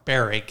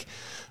barbaric.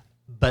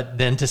 But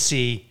then to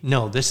see,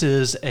 no,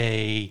 there's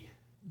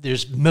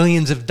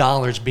millions of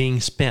dollars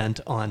being spent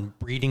on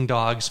breeding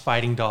dogs,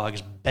 fighting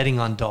dogs, betting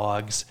on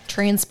dogs.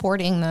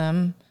 Transporting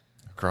them.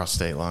 Across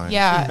state lines.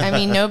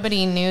 Yeah,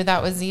 nobody knew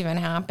that was even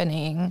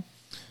happening.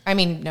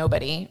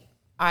 Nobody.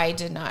 I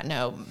did not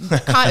know.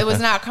 It was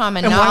not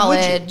common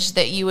knowledge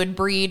that you would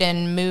breed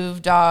and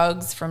move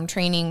dogs from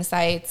training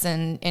sites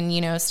and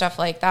stuff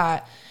like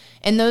that.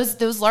 And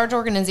those large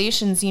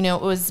organizations,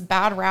 it was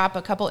Bad Rap,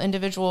 a couple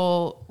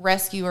individual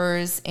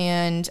rescuers,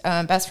 and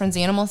Best Friends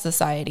Animal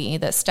Society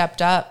that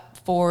stepped up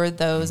for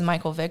those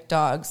Michael Vick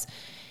dogs.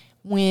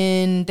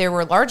 When there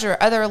were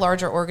other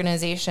larger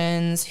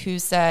organizations who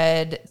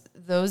said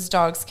those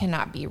dogs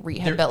cannot be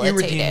rehabilitated.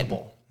 They're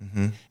irredeemable.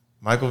 Mm-hmm.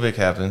 Michael Vick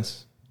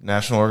happens.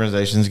 National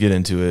organizations get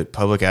into it.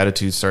 Public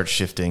attitudes start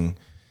shifting,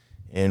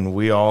 and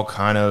we all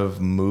kind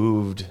of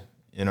moved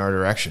in our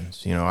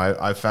directions.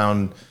 I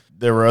found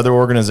there were other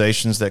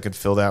organizations that could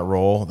fill that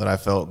role that I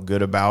felt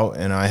good about,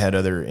 and I had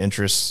other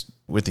interests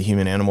with the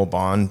human-animal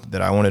bond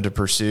that I wanted to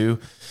pursue.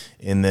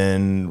 And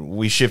then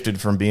we shifted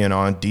from being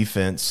on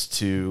defense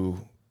to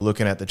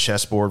looking at the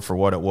chessboard for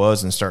what it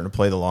was and starting to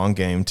play the long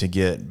game to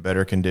get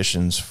better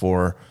conditions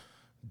for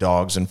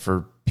dogs and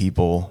for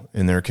people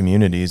in their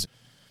communities.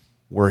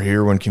 we're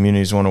here when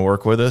communities want to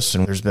work with us.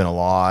 And there's been a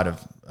lot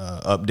of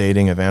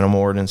updating of animal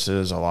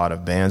ordinances. A lot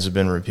of bans have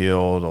been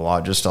repealed. A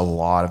lot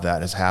of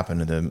that has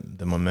happened.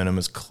 The momentum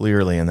is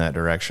clearly in that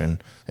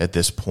direction at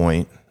this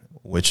point,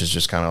 which is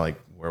just kind of like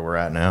where we're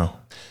at now.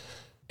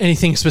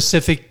 Anything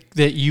specific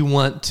that you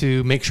want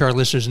to make sure our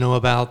listeners know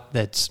about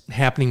that's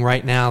happening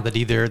right now that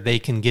either they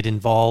can get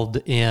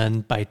involved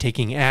in by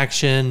taking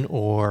action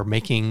or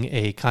making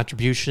a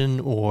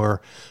contribution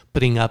or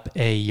putting up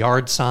a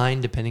yard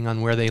sign, depending on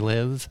where they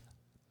live?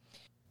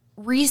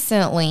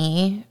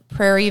 Recently,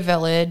 Prairie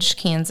Village,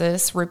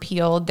 Kansas,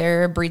 repealed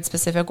their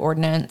breed-specific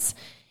ordinance,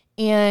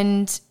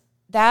 and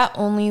that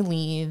only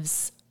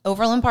leaves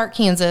Overland Park,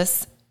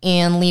 Kansas,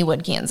 and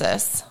Leawood,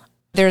 Kansas.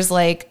 There's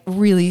like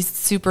really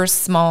super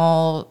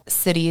small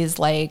cities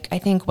like I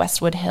think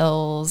Westwood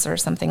Hills or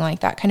something like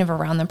that, kind of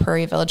around the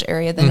Prairie Village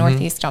area, the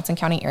Northeast Johnson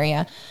County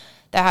area,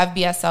 that have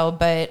BSL.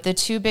 But the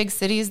two big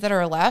cities that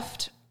are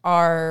left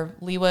are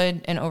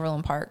Leawood and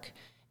Overland Park.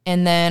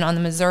 And then on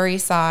the Missouri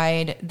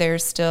side,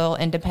 there's still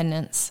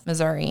Independence,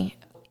 Missouri.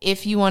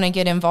 If you want to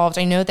get involved,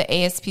 I know the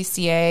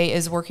ASPCA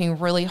is working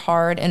really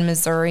hard in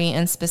Missouri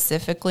and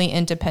specifically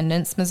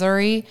Independence,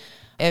 Missouri.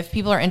 If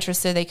people are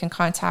interested, they can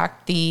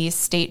contact the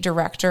state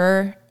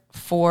director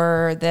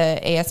for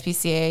the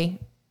ASPCA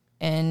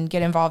and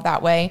get involved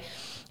that way.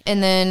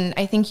 And then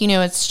I think,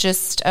 it's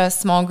just a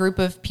small group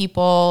of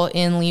people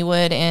in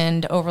Leawood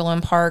and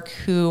Overland Park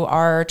who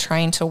are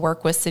trying to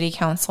work with city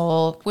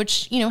council,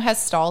 which,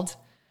 has stalled.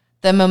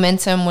 The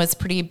momentum was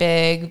pretty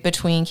big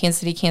between Kansas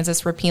City,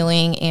 Kansas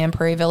repealing and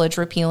Prairie Village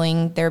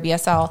repealing their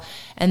BSL.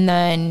 And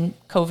then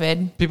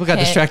COVID. People got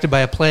distracted by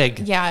a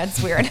plague. Yeah,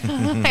 it's weird.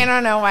 I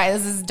don't know why.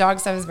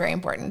 Dog stuff is very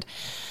important.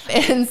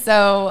 And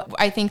so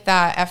I think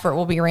that effort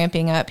will be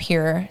ramping up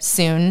here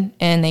soon,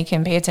 and they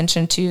can pay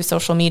attention to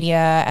social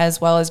media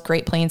as well as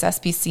Great Plains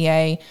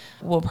SPCA.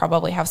 We'll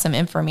probably have some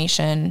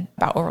information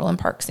about Overland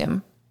Park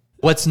soon.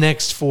 What's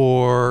next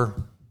for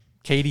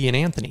Katie and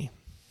Anthony?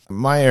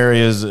 My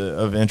areas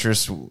of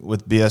interest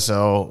with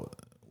BSL,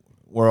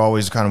 we're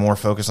always kind of more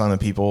focused on the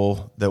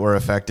people that were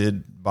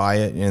affected by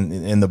it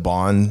in the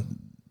bond,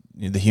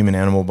 the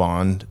human-animal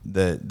bond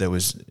that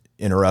was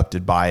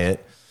interrupted by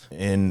it.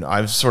 And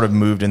I've sort of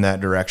moved in that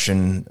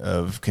direction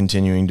of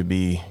continuing to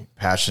be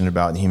passionate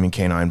about the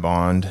human-canine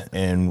bond.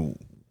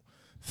 And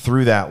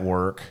through that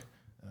work,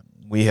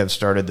 we have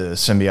started the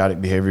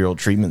Symbiotic Behavioral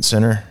Treatment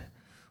Center,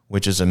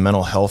 which is a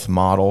mental health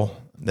model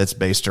that's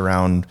based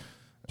around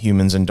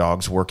humans and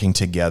dogs working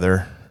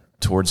together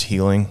towards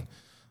healing.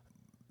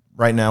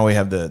 Right now we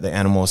have the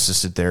animal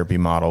assisted therapy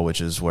model,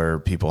 which is where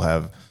people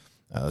have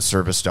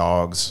service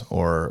dogs,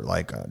 or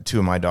like two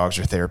of my dogs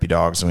are therapy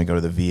dogs, and we go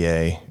to the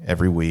VA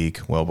every week.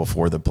 Well,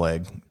 before the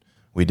plague,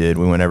 we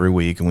went every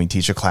week, and we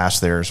teach a class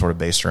there sort of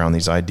based around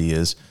these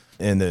ideas.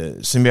 And the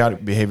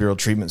Symbiotic Behavioral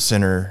Treatment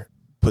Center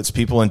puts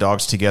people and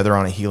dogs together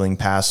on a healing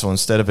path. So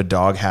instead of a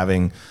dog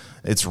having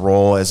its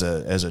role as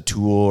a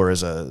tool or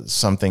as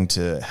something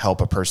to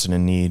help a person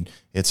in need,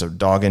 it's a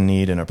dog in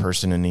need and a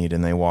person in need,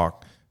 and they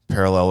walk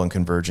parallel and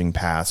converging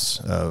paths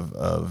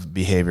of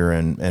behavior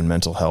and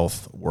mental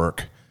health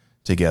work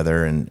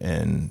together.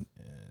 And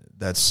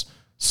that's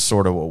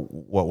sort of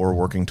what we're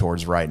working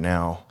towards right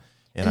now.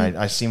 And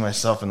I see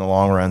myself in the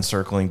long run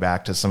circling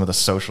back to some of the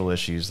social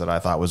issues that I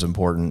thought was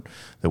important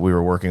that we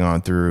were working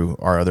on through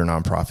our other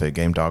nonprofit,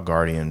 Game Dog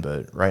Guardian.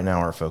 But right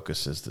now our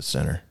focus is the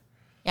center.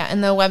 Yeah,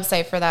 and the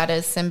website for that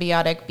is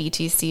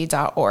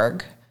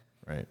symbioticbtc.org.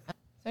 Right.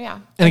 So, yeah.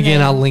 And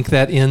again, I'll link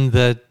that in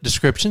the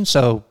description.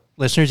 So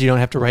listeners, you don't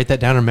have to write that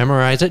down or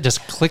memorize it.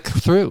 Just click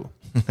through.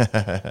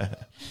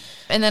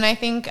 And then I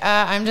think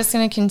I'm just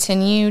going to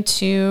continue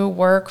to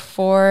work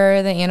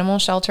for the animal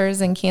shelters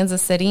in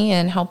Kansas City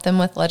and help them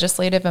with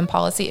legislative and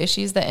policy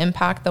issues that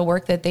impact the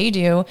work that they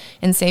do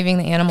in saving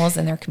the animals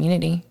in their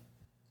community.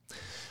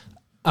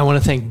 I want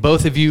to thank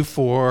both of you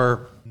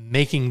for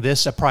making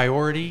this a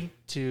priority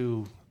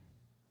to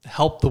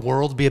help the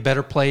world be a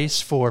better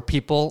place for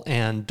people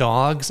and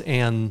dogs,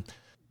 and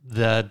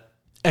the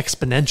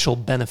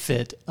exponential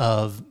benefit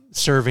of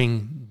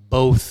serving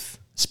both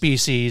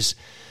species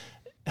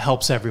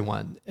helps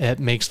everyone. It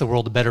makes the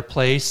world a better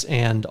place.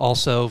 And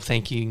also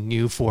thanking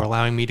you for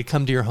allowing me to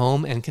come to your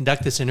home and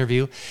conduct this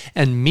interview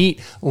and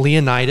meet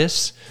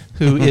Leonidas,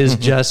 who is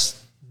just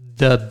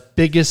the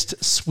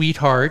biggest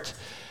sweetheart.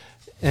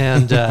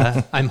 And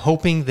I'm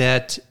hoping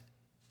that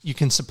you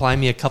can supply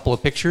me a couple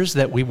of pictures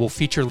that we will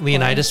feature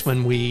Leonidas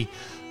when we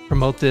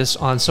promote this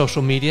on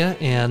social media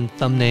and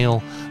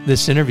thumbnail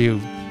this interview.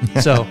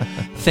 So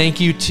thank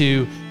you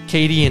to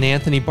Katie and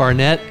Anthony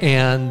Barnett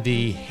and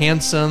the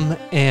handsome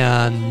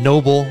and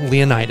noble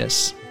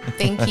Leonidas.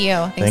 Thank you.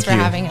 Thanks for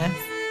having us.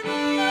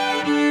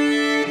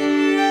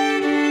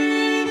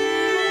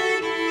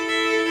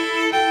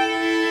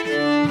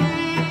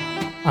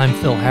 I'm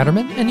Phil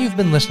Hatterman, and you've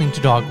been listening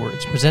to Dog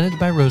Words, presented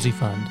by Rosie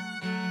Fund.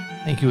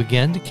 Thank you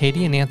again to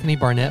Katie and Anthony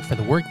Barnett for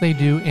the work they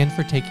do and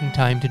for taking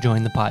time to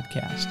join the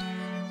podcast.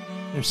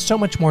 There's so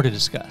much more to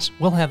discuss.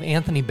 We'll have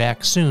Anthony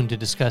back soon to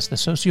discuss the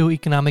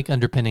socioeconomic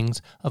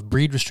underpinnings of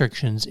breed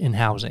restrictions in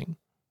housing.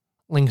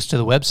 Links to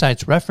the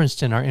websites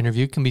referenced in our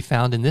interview can be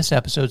found in this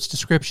episode's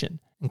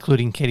description,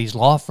 including Katie's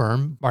law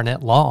firm,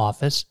 Barnett Law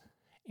Office,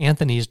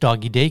 Anthony's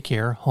Doggy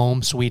Daycare,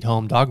 Home Sweet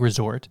Home Dog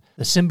Resort,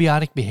 the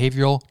Symbiotic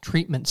Behavioral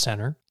Treatment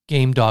Center,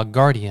 Game Dog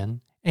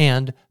Guardian,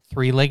 and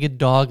Three-Legged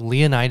Dog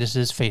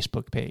Leonidas'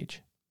 Facebook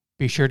page.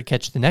 Be sure to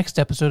catch the next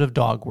episode of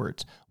Dog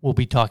Words. We'll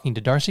be talking to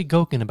Darcy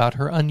Gokin about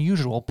her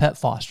unusual pet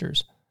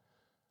fosters.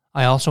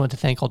 I also want to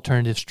thank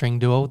alternative string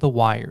duo The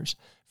Wires,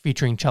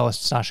 featuring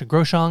cellist Sasha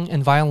Groshong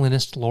and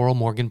violinist Laurel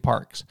Morgan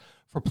Parks,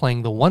 for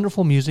playing the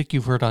wonderful music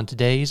you've heard on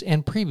today's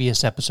and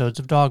previous episodes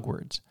of Dog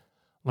Words.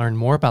 Learn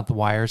more about The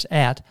Wires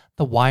at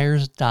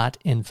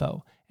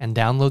thewires.info and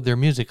download their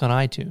music on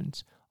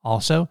iTunes.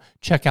 Also,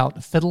 check out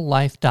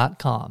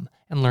fiddlelife.com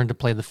and learn to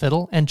play the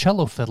fiddle and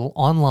cello fiddle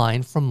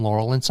online from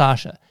Laurel and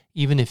Sasha,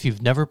 even if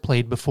you've never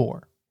played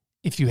before.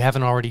 If you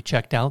haven't already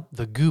checked out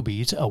The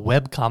Goobies, a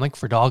webcomic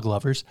for dog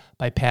lovers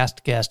by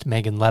past guest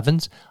Megan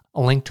Levins,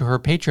 a link to her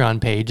Patreon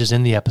page is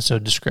in the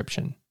episode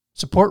description.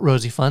 Support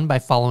Rosie Fund by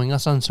following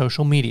us on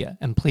social media,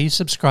 and please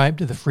subscribe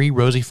to the free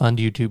Rosie Fund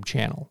YouTube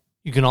channel.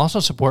 You can also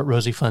support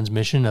Rosie Fund's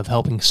mission of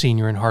helping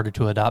senior and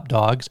harder-to-adopt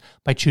dogs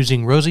by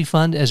choosing Rosie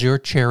Fund as your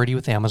charity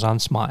with Amazon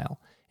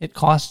Smile. It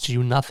costs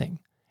you nothing.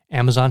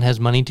 Amazon has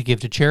money to give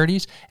to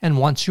charities and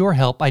wants your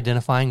help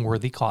identifying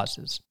worthy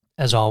causes.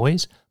 As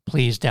always,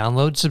 please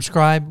download,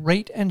 subscribe,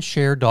 rate, and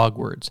share Dog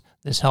Words.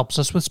 This helps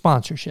us with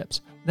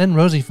sponsorships. Then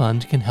Rosie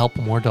Fund can help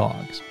more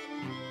dogs.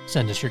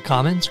 Send us your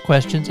comments,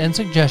 questions, and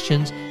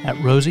suggestions at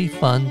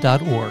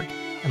rosiefund.org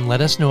and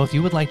let us know if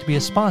you would like to be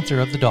a sponsor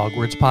of the Dog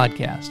Words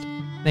podcast.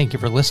 Thank you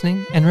for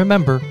listening, and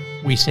remember,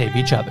 we save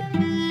each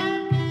other.